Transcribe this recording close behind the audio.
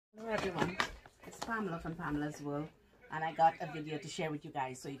everyone, it's Pamela from Pamela's World, and I got a video to share with you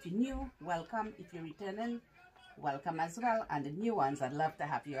guys. So if you're new, welcome. If you're returning, welcome as well. And the new ones, I'd love to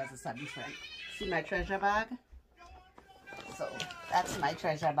have you as a subby friend. See my treasure bag? So that's my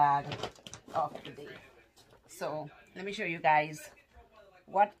treasure bag of the day. So let me show you guys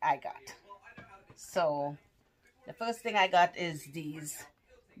what I got. So the first thing I got is these.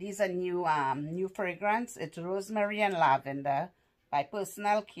 These are new fragrance. It's rosemary and lavender by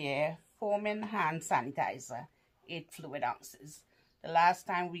Personal Care Foaming Hand Sanitizer, 8 fluid ounces. The last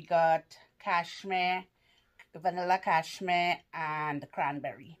time we got cashmere, vanilla cashmere, and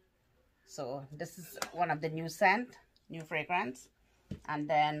cranberry. So this is one of the new fragrance. And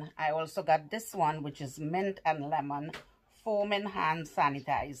then I also got this one, which is mint and lemon foaming hand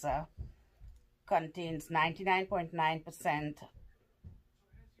sanitizer. Contains 99.9%,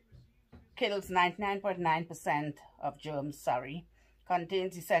 kills 99.9% of germs, sorry.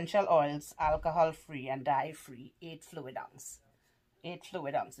 Contains essential oils, alcohol-free and dye-free, 8 fluid ounce. 8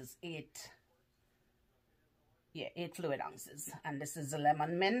 fluid ounces, 8 fluid ounces. And this is the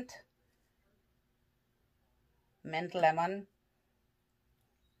lemon mint lemon.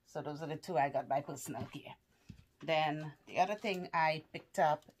 So those are the two I got by Personal Care. Then the other thing I picked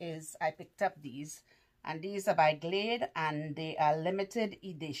up is these, and these are by Glade, and they are limited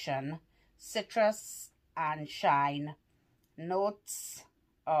edition citrus and shine, notes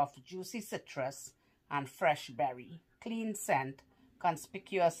of juicy citrus and fresh berry, clean scent,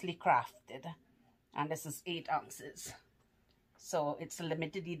 conspicuously crafted, and this is 8 ounces. So it's a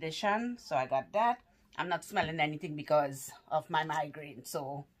limited edition, so I got that. I'm not smelling anything because of my migraine,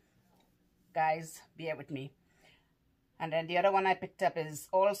 so guys, bear with me. And then the other one I picked up is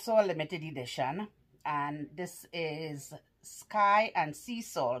also a limited edition, and this is Sky and Sea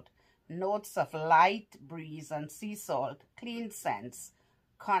Salt, notes of light breeze and sea salt, clean scents,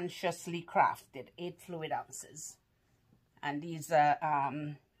 consciously crafted, 8 fluid ounces. And these are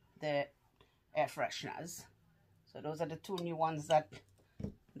the air fresheners. So those are the two new ones that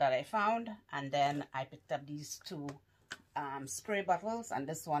I found. And then I picked up these two spray bottles, and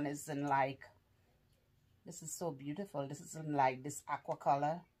this one is in like, this is so beautiful. This is in like this aqua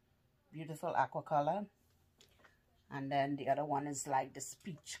color, beautiful aqua color. And then the other one is like this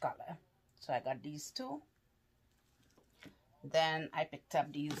peach color. So I got these two. Then I picked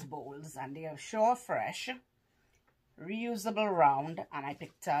up these bowls, and they are Sure Fresh, reusable round, and I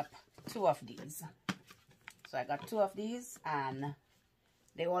picked up 2 of these. So I got 2 of these, and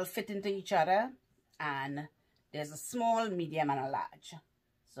they all fit into each other, and there's a small, medium, and a large.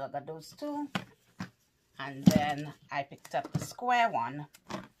 So I got those 2. And then I picked up the square one,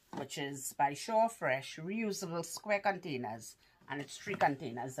 which is by Sure Fresh, reusable square containers, and it's 3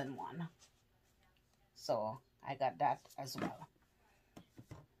 containers in one. So I got that as well.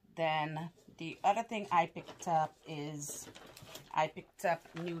 Then the other thing I picked up is I picked up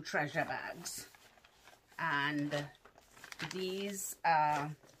new treasure bags, and these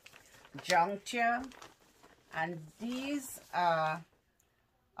are Juncture, and these are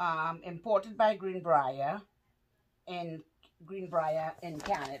imported by Greenbrier in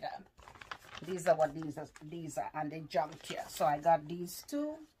Canada. These are what these are, and they Juncture. So I got these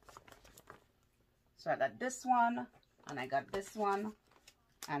 2. So I got this one, and I got this one,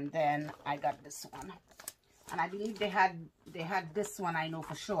 and then I got this one. And I believe they had this one, I know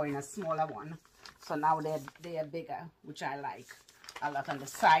for sure, in a smaller one. So now they are bigger, which I like a lot on the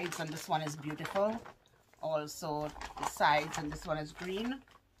sides, and this one is beautiful. Also the sides, and this one is green,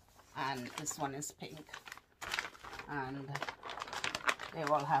 and this one is pink. And they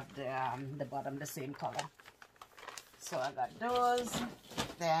all have the bottom the same color. So I got those.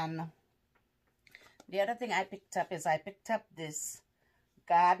 Then the other thing I picked up is I picked up this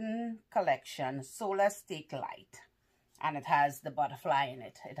Garden Collection Solar Stake Light, and it has the butterfly in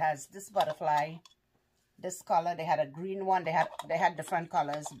it. It has this butterfly, this color. They had a green one. They had different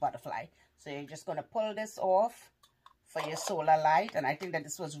colors butterfly. So you're just going to pull this off for your solar light, and I think that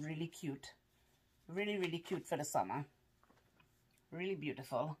this was really cute. Really, really cute for the summer. Really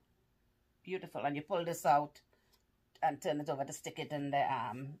beautiful. Beautiful. And you pull this out and turn it over to stick it in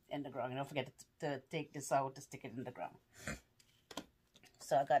the ground. You don't forget to take this out to stick it in the ground.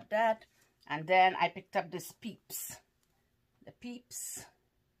 So I got that. And then I picked up this Peeps. The Peeps.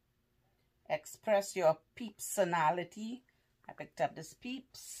 Express your Peepsonality. I picked up this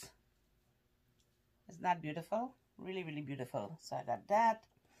Peeps. Isn't that beautiful? Really, really beautiful. So I got that.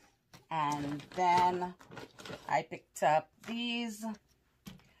 And then I picked up these.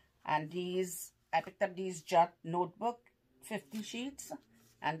 And these, I picked up these Jot Notebook 50 sheets.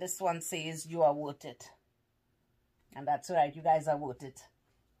 And this one says, you are worth it. And that's right, you guys are worth it.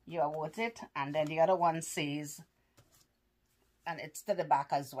 you are worth it. And then the other one says, and it's to the back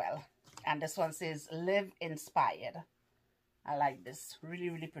as well, and this one says live inspired. I like this, really,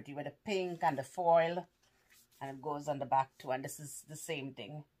 really pretty with the pink and the foil, and it goes on the back too. And this is the same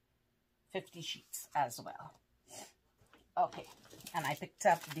thing, 50 sheets as well. Okay, and I picked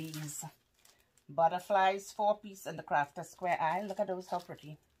up these butterflies 4-piece in the Crafter Square Eye. Look at those, how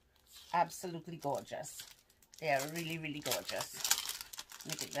pretty, absolutely gorgeous. They are really, really gorgeous.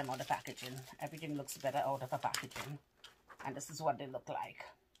 Let me take them out of the packaging. Everything looks better out of a packaging, and this is what they look like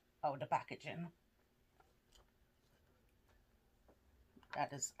out of the packaging.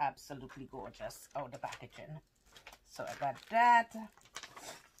 That is absolutely gorgeous out of the packaging. So I got that,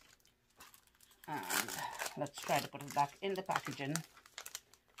 and let's try to put it back in the packaging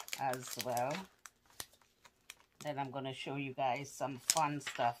as well. Then I'm going to show you guys some fun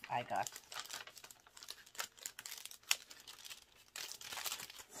stuff I got.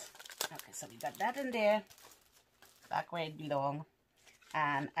 Okay, so we got that in there, back where it belongs.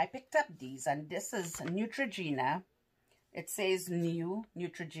 And I picked up these, and this is Neutrogena. It says new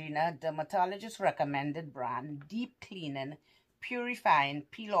Neutrogena, dermatologist recommended brand, deep cleaning, purifying,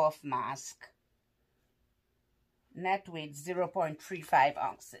 peel off mask. Net weight 0.35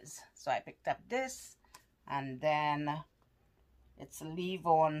 ounces. So I picked up this, and then it's leave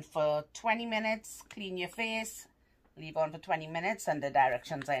on for 20 minutes, clean your face, leave on for 20 minutes, and the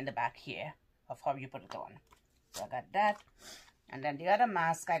directions are in the back here of how you put it on. So I got that. And then the other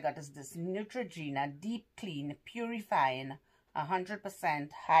mask I got is this Neutrogena Deep Clean Purifying 100%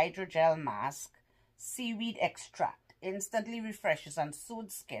 Hydrogel Mask, Seaweed Extract. Instantly refreshes and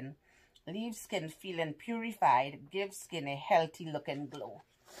soothes skin, leaves skin feeling purified, gives skin a healthy look and glow.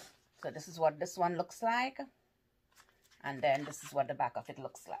 So this is what this one looks like. And then this is what the back of it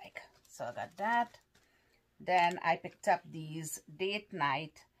looks like. So I got that. Then I picked up these Date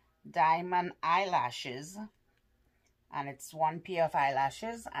Night Diamond Eyelashes. And it's 1 pair of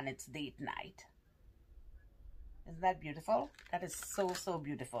eyelashes, and it's date night. Isn't that beautiful? That is so, so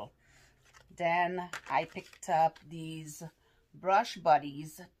beautiful. Then I picked up these Brush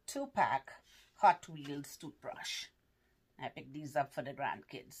Buddies 2-pack Hot Wheels toothbrush. I picked these up for the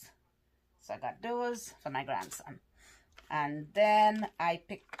grandkids. So I got those for my grandson. And then I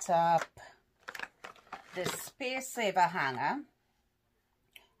picked up this Space Saver hanger.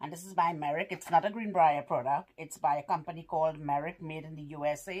 And this is by Merrick. It's not a Greenbrier product. It's by a company called Merrick, made in the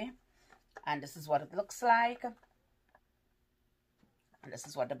USA. And this is what it looks like. And this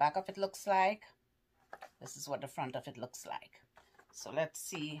is what the back of it looks like. This is what the front of it looks like. So let's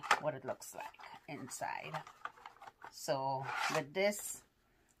see what it looks like inside. So with this,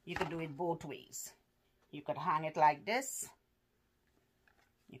 you could do it both ways. You could hang it like this.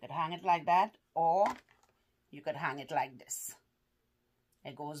 You could hang it like that. Or you could hang it like this.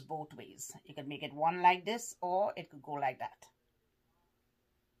 It goes both ways. You could make it one like this, or it could go like that.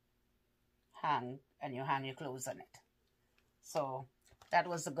 Hang, and you hang your clothes on it. So that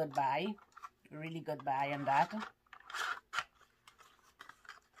was a good buy. Really good buy on that.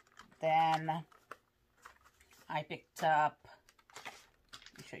 Then I picked up,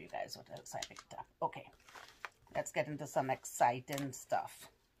 let me show you guys what else I picked up. Okay, let's get into some exciting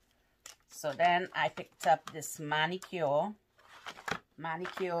stuff. So then I picked up this manicure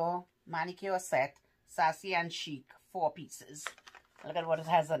set, Sassy and Chic, 4 pieces. Look at what it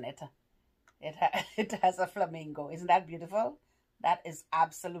has on it. It has a flamingo. Isn't that beautiful? That is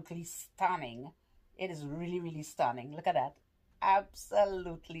absolutely stunning. It is really, really stunning. Look at that.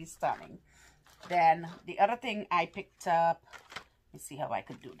 Absolutely stunning. Then the other thing I picked up, let me see how I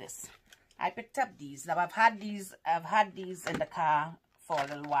could do this. I picked up these. Now I've had these in the car for a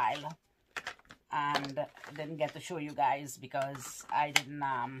little while, and didn't get to show you guys because I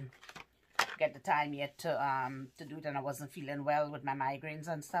didn't get the time yet to do it, and I wasn't feeling well with my migraines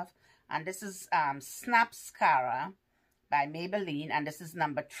and stuff. And this is Snapscara by Maybelline, and this is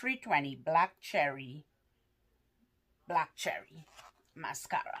number 320 Black Cherry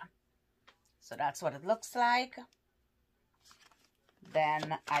mascara. So that's what it looks like.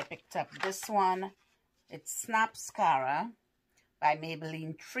 Then I picked up this one. It's Snapscara by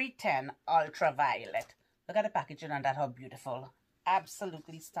Maybelline 310 Ultraviolet. Look at the packaging on that, how beautiful.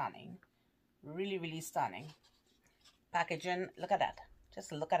 Absolutely stunning. Really, really stunning. Packaging, look at that.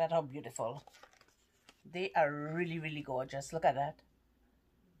 Just look at it, how beautiful. They are really, really gorgeous. Look at that.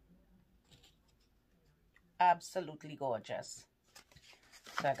 Absolutely gorgeous.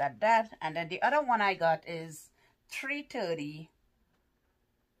 So I got that. And then the other one I got is 330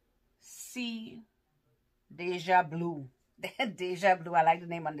 C Deja Blue. Deja Blue. I like the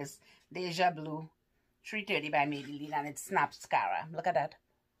name on this. Deja Blue 330 by Maybelline, and it's Snapscara. Look at that.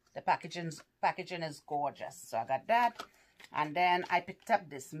 The packaging is gorgeous. So I got that. And then I picked up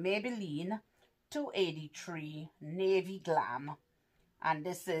this Maybelline 283 Navy Glam. And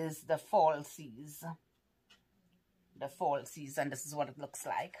this is the Falsies. The Falsies, and this is what it looks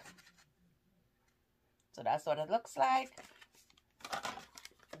like. So that's what it looks like.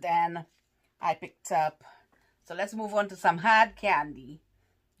 Then I picked up, so let's move on to some hard candy.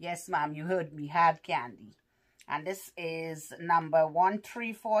 Yes, ma'am, you heard me, hard candy. And this is number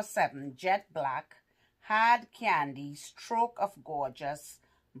 1347 Jet Black Hard Candy Stroke of Gorgeous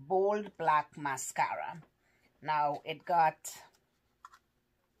Bold Black Mascara. Now it got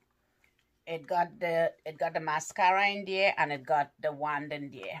the mascara in there, and it got the wand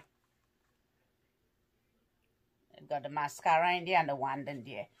in there. It got the mascara in there and the wand in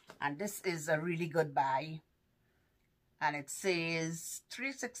there. And this is a really good buy. And it says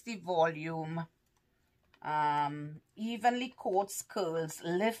 360 volume, evenly coats, curls,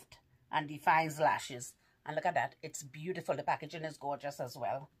 lift, and defines lashes. And look at that. It's beautiful. The packaging is gorgeous as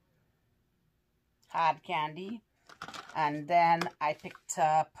well. Hard candy. And then I picked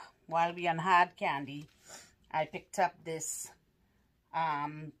up, while we on hard candy, I picked up this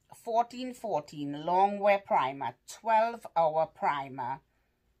 1414 long wear primer, 12-hour primer,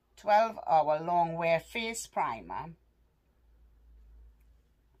 12-hour long wear face primer,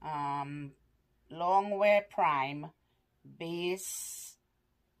 long wear prime base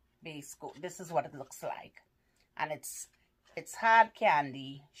coat. This is what it looks like, and it's hard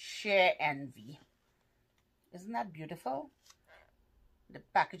candy Share Envy. Isn't that beautiful? The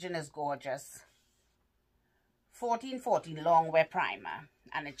packaging is gorgeous. 1414 long wear primer,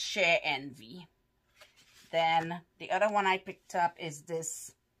 and it's Share Envy. Then the other one I picked up is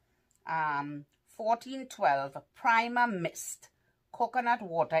this 1412 primer mist, coconut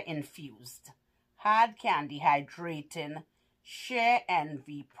water infused, hard candy hydrating Share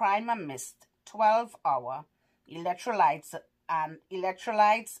Envy primer mist, 12-hour electrolytes, and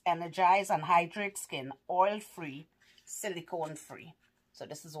electrolytes energize and hydrate skin, oil free, silicone free. So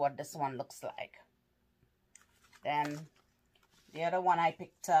this is what this one looks like. Then the other one I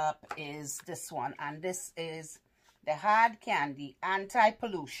picked up is this one, and this is the hard candy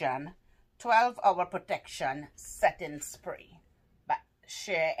anti-pollution 12-hour protection setting spray by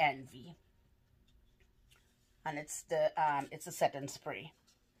Share Envy. And it's a setting spray,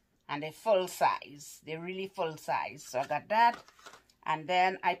 and they're full size. They're really full size. So I got that. And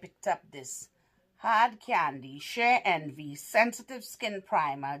then I picked up this hard candy Share Envy sensitive skin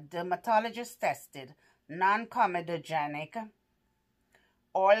primer, dermatologist tested, non-comedogenic,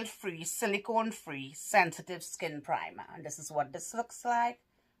 oil-free, silicone-free, sensitive skin primer. And this is what this looks like.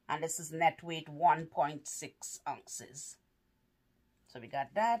 And this is net weight 1.6 ounces. So we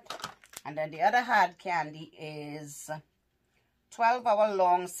got that. And then the other hard candy is 12-hour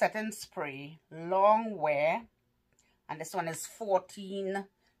long setting spray, long wear. And this one is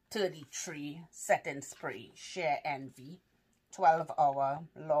 1433 setting spray, Share Envy, 12-hour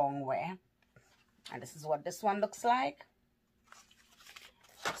long wear. And this is what this one looks like.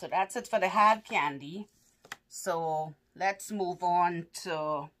 So that's it for the hard candy. So let's move on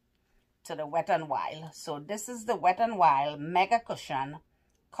to the Wet n Wild. So this is the Wet n Wild Mega Cushion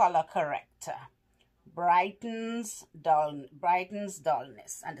Color Corrector. Brightens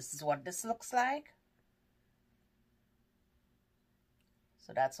dullness. And this is what this looks like.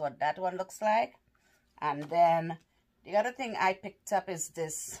 So that's what that one looks like. And then the other thing I picked up is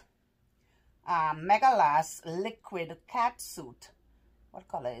this Mega Last Liquid Cat Suit. What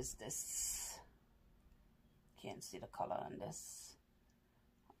color is this? Can't see the color on this.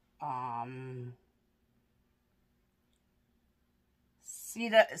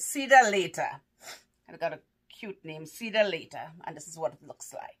 Cedar Later. I've got a cute name, Cedar Later, and this is what it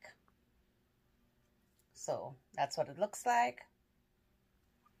looks like. So that's what it looks like.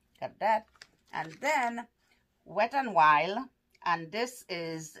 Got that. And then Wet n Wild, and this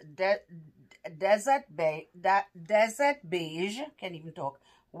is Desert Beige, can't even talk,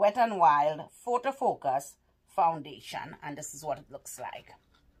 Wet n Wild Photo Focus Foundation, and this is what it looks like.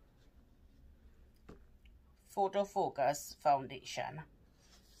 Photo Focus Foundation.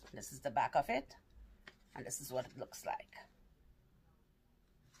 This is the back of it, and this is what it looks like.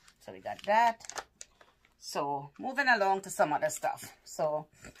 So we got that. So moving along to some other stuff. So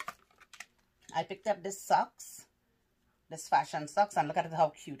I picked up this socks, this fashion socks, and look at it, how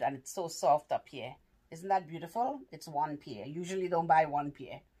cute, and it's so soft up here. Isn't that beautiful? It's one pair. Usually don't buy one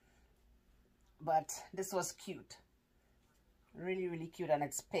pair, but this was cute. Really, really cute, and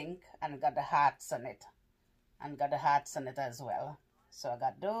it's pink, and it got the hearts on it, and got the hearts on it as well. So I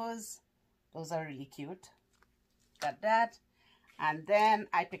got those. Those are really cute. Got that. And then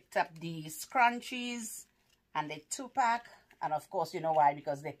I picked up the scrunchies and the 2-pack. And of course, you know why?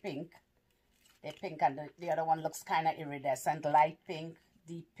 Because they're pink. They're pink, and the other one looks kind of iridescent, light pink,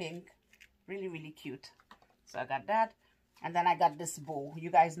 deep pink. Really, really cute. So I got that. And then I got this bow. You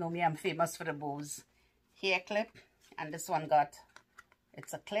guys know me, I'm famous for the bows. Hair clip. And this one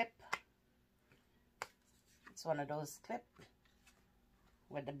it's a clip. It's one of those clip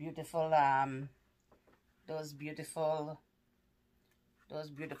with the beautiful, those beautiful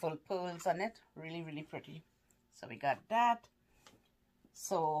pearls on it. Really, really pretty. So we got that.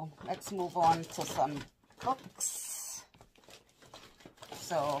 So let's move on to some books.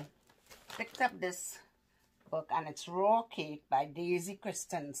 So picked up this book, and it's Raw Cake by Daisy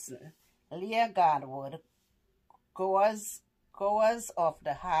Christensen, Leah Garwood, Goers of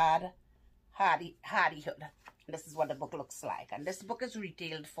the Hardihood. This is what the book looks like, and this book is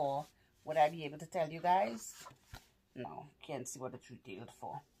retailed for, would I be able to tell you guys? No, can't see what it's retailed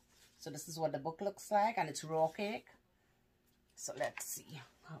for. So this is what the book looks like, and it's Raw Cake. So let's see.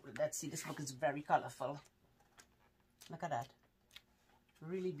 This book is very colorful. Look at that.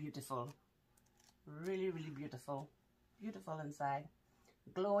 Really beautiful. Really, really beautiful. Beautiful inside.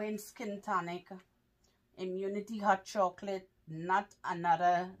 Glowing Skin Tonic. Immunity Hot Chocolate. Not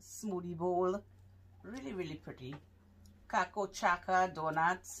Another Smoothie Bowl. Really, really pretty. Kako Chaka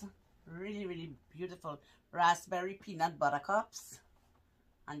Donuts. Really, really beautiful. Raspberry Peanut Butter Cups.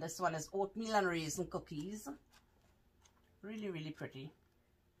 And this one is Oatmeal and Raisin Cookies. Really, really pretty.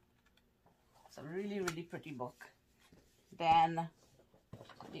 It's a really, really pretty book. Then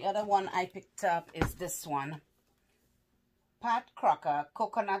the other one I picked up is this one. Pat Crocker,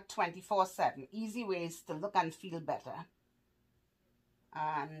 Coconut 24/7. Easy ways to look and feel better.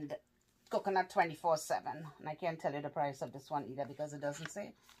 And Coconut 24/7. And I can't tell you the price of this one either because it doesn't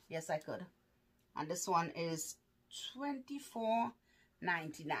say. Yes, I could. And this one is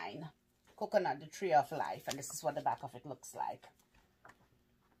 $24.99. Coconut, the Tree of Life. And this is what the back of it looks like.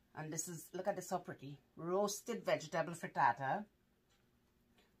 And this is, look at this, how pretty. Roasted vegetable frittata.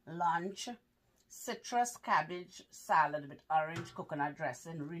 Lunch. Citrus cabbage salad with orange coconut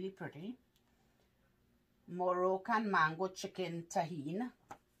dressing. Really pretty. Moroccan mango chicken tahine.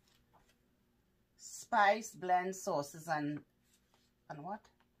 Spice blend sauces and what?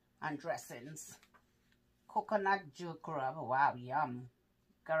 And dressings. Coconut jerk rub. Wow, yum.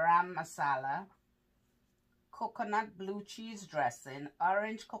 Garam masala. Coconut blue cheese dressing.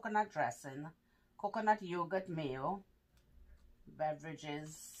 Orange coconut dressing. Coconut yogurt mayo.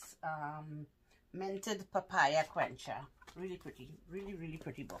 Beverages. Minted papaya quencher. Really pretty. Really, really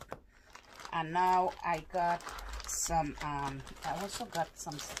pretty book. And now I got some, I also got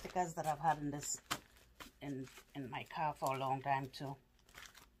some stickers that I've had in this, in my car for a long time too.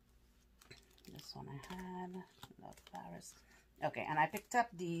 This one I had, Love Paris. Okay, and I picked up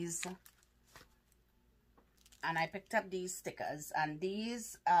these, stickers, and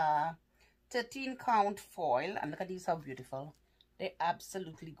these are 13 count foil, and look at these, how beautiful. They're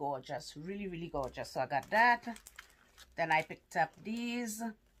absolutely gorgeous, really, really gorgeous. So I got that. Then I picked up these.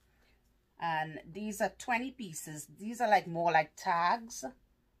 And these are 20 pieces. These are like more like tags,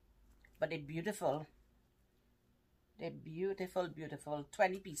 but they're beautiful. They're beautiful, beautiful.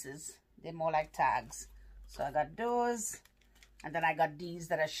 20 pieces. They're more like tags. So I got those. And then I got these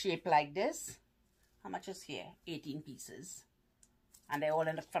that are shaped like this. How much is here? 18 pieces. And they're all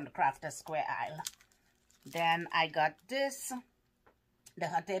from the Crafter Square aisle. Then I got this. The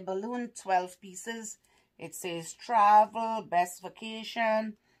hot air balloon, 12 pieces. It says travel, best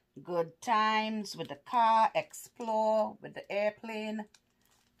vacation, good times with the car, explore with the airplane,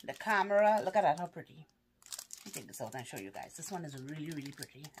 the camera. Look at that, how pretty. Let me take this out and show you guys. This one is really, really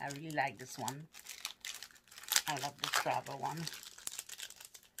pretty. I really like this one. I love this travel one.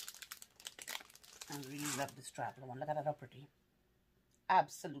 I really love this travel one. Look at that, how pretty.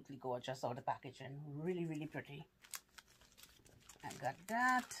 Absolutely gorgeous, all the packaging. Really, really pretty. I got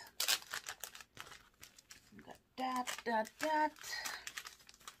that. Got that.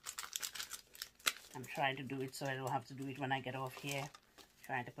 I'm trying to do it so I don't have to do it when I get off here.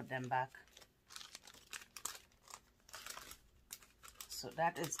 Trying to put them back. So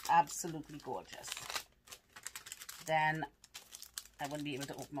that is absolutely gorgeous. Then I wouldn't be able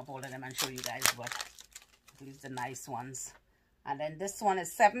to open up all of them and show you guys, but at least the nice ones. And then this one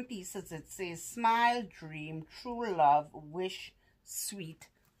is 7 pieces. It says smile, dream, true love, wish, sweet.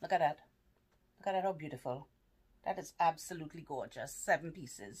 Look at that. Look at that, how beautiful. That is absolutely gorgeous. 7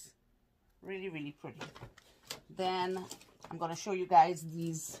 pieces. Really, really pretty. Then I'm going to show you guys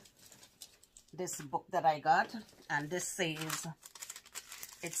this book that I got. And this says,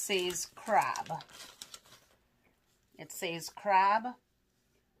 it says crab. It says crab,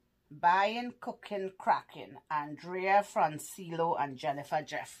 buying, cooking, cracking. Andrea Francillo and Jennifer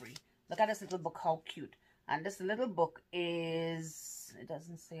Jeffrey. Look at this little book, how cute. And this little book is, it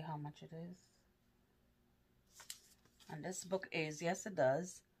doesn't say how much it is. And this book is, yes it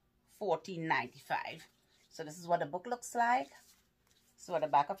does, $14.95. So this is what the book looks like. This is what the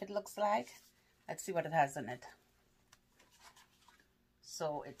back of it looks like. Let's see what it has in it.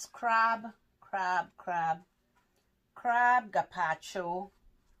 So it's crab, gazpacho,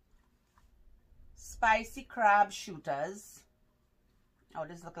 spicy crab shooters. Oh,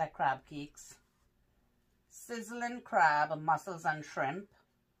 this look like crab cakes. Sizzling crab, mussels and shrimp.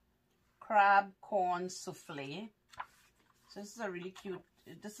 Crab corn souffle. So this is a really cute,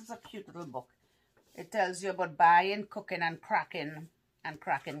 this is a cute little book. It tells you about buying, cooking, and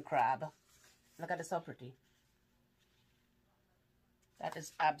cracking crab. Look at this, how pretty. That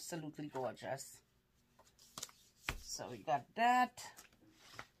is absolutely gorgeous. So we got that.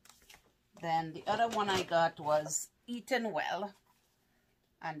 Then the other one I got was Eating Well.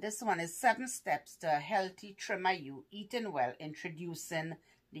 And this one is 7 Steps to a Healthy Trimmer You. Eating Well, introducing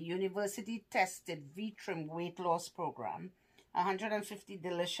the university-tested V-Trim weight loss program. 150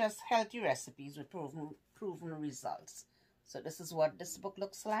 delicious, healthy recipes with proven results. So this is what this book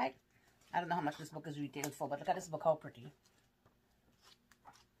looks like. I don't know how much this book is retailed for, but look at this book, how pretty.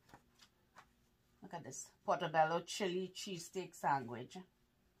 Look at this. Portobello chili cheesesteak sandwich.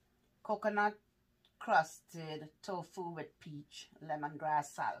 Coconut crusted tofu with peach,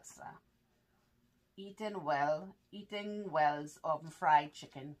 lemongrass salsa. Eating Well's oven fried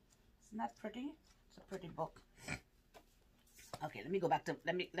chicken. Isn't that pretty? It's a pretty book. Okay, let me go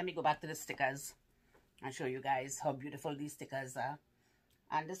back to the stickers and show you guys how beautiful these stickers are.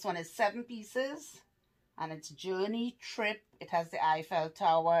 And this one is 7 pieces, and it's journey, trip. It has the Eiffel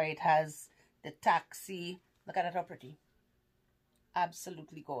Tower. It has the taxi. Look at that, how pretty.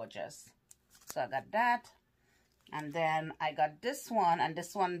 Absolutely gorgeous. So I got that. And then I got this one, and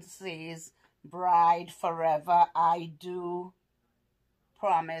this one says Bride Forever, I Do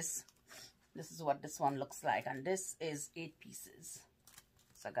Promise. This is what this one looks like, and this is 8 pieces.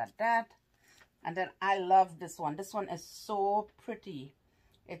 So I got that. And then I love this one. This one is so pretty.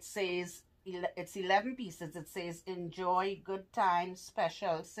 It says, it's 11 pieces. It says, enjoy good time,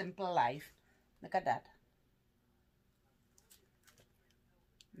 special, simple life. Look at that.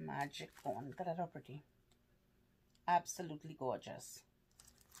 Magic on. Look at that, how pretty. Absolutely gorgeous.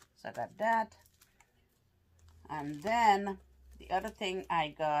 So I got that. And then the other thing I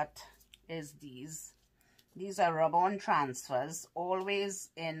got is these. These are rub-on transfers, always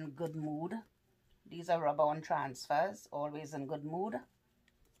in good mood. These are rub-on transfers, always in good mood.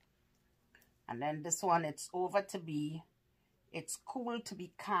 And then this one, it's cool to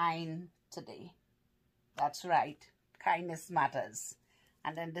be kind today. That's right, kindness matters.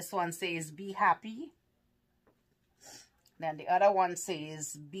 And then this one says, be happy. Then the other one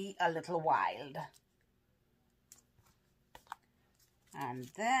says, be a little wild. And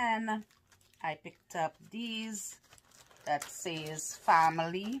then I picked up these that says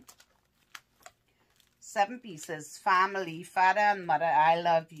family. 7 pieces. Family, father and mother, I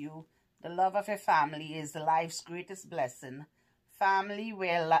love you. The love of a family is life's greatest blessing. Family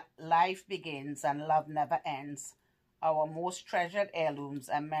where life begins and love never ends. Our most treasured heirlooms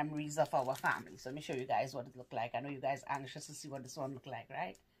and memories of our family. So let me show you guys what it looked like. I know you guys are anxious to see what this one looked like,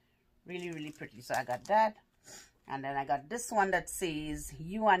 right? Really, really pretty. So I got that. And then I got this one that says,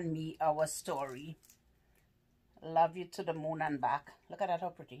 you and me, our story. Love you to the moon and back. Look at that, how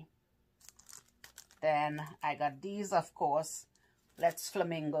pretty. Then I got these, of course. Let's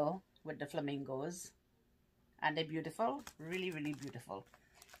Flamingo with the flamingos. And they're beautiful. Really, really beautiful.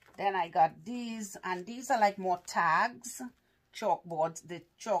 Then I got these. And these are like more tags. Chalkboards. The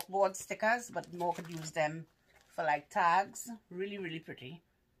chalkboard stickers. But more could use them for like tags. Really, really pretty.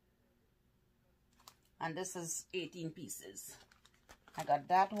 And this is 18 pieces. I got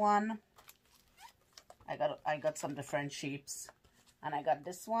that one. I got some different shapes. And I got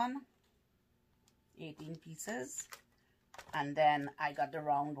this one. 18 pieces. And then I got the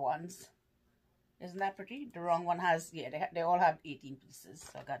round ones. Isn't that pretty? The round one has, yeah, they all have 18 pieces.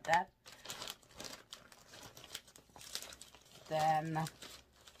 So I got that. Then,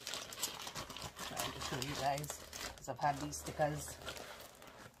 trying to show you guys, because I've had these stickers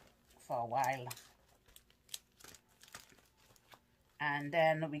for a while. And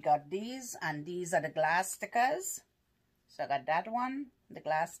then we got these, and these are the glass stickers. So I got that one, the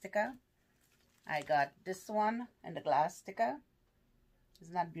glass sticker. I got this one and the glass sticker.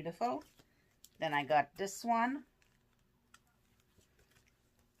 Isn't that beautiful? Then I got this one.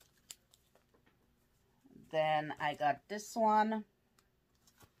 Then I got this one.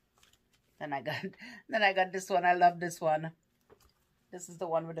 Then I got this one. I love this one. This is the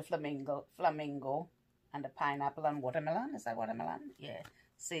one with the flamingo and the pineapple and watermelon. Is that watermelon? Yeah.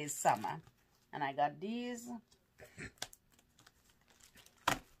 Says summer. And I got these.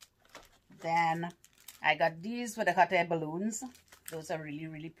 Then I got these with the hot air balloons. Those are really,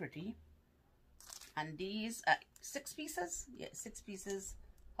 really pretty. And these are 6 pieces. Yeah, 6 pieces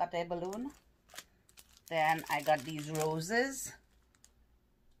hot air balloon. Then I got these roses.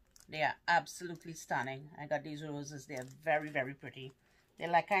 They are absolutely stunning. I got these roses. They are very, very pretty. They're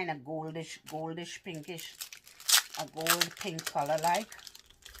like kind of goldish, pinkish. A gold pink color like.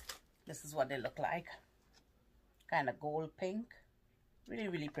 This is what they look like. Kind of gold pink. Really,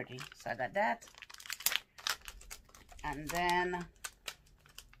 really pretty. So I got that. And then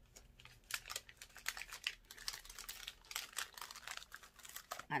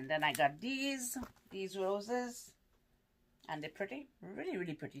I got these roses. And they're pretty. Really,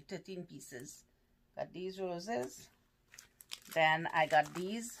 really pretty. 13 pieces. Got these roses. Then I got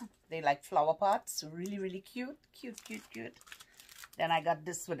these. They like flower pots. Really, really cute. Cute, cute, cute. Then I got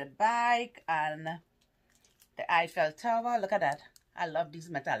this with a bike and the Eiffel Tower. Look at that. I love these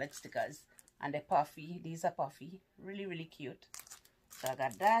metallic stickers. And they're puffy. These are puffy. Really, really cute. So I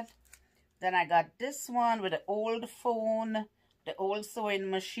got that. Then I got this one with the old phone, the old sewing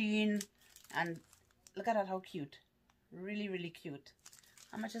machine. And look at that, how cute. Really, really cute.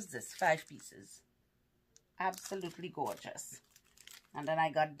 How much is this? 5 pieces. Absolutely gorgeous. And then I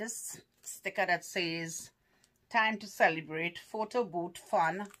got this sticker that says, time to celebrate, photo booth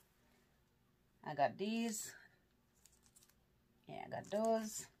fun. I got these. Yeah, I got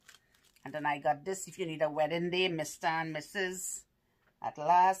those. And then I got this, if you need a wedding day, Mr. and Mrs. At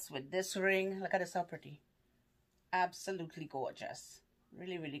last, with this ring. Look at this, how pretty. Absolutely gorgeous.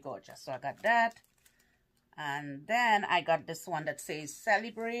 Really, really gorgeous. So I got that. And then I got this one that says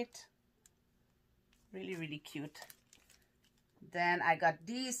celebrate. Really, really cute. Then I got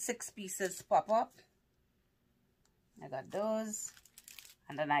these 6 pieces pop-up. I got those.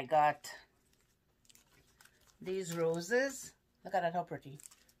 And then I got these roses. Look at that, how pretty.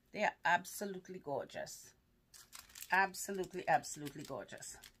 They are absolutely gorgeous. Absolutely, absolutely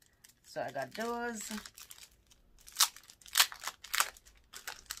gorgeous. So I got those.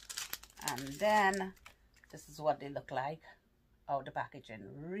 And then this is what they look like out the packaging.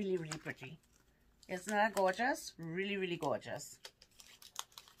 Really, really pretty. Isn't that gorgeous? Really, really gorgeous.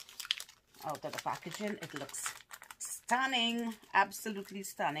 Out of the packaging, it looks stunning. Absolutely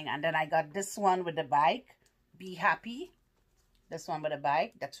stunning. And then I got this one with the bike. Be happy. This one with a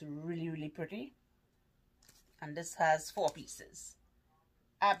bike. That's really, really pretty. And this has 4 pieces.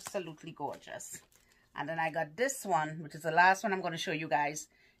 Absolutely gorgeous. And then I got this one, which is the last one I'm going to show you guys.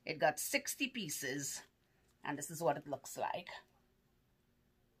 It got 60 pieces. And this is what it looks like.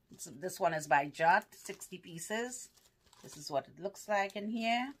 This one is by Jot, 60 pieces. This is what it looks like in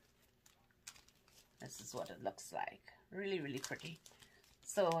here. This is what it looks like. Really, really pretty.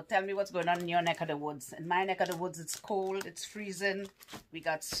 So tell me what's going on in your neck of the woods. In my neck of the woods, it's cold, it's freezing. We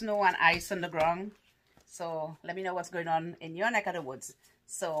got snow and ice on the ground. So let me know what's going on in your neck of the woods.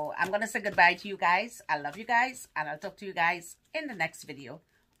 So I'm going to say goodbye to you guys. I love you guys. And I'll talk to you guys in the next video.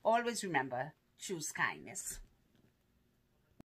 Always remember, choose kindness.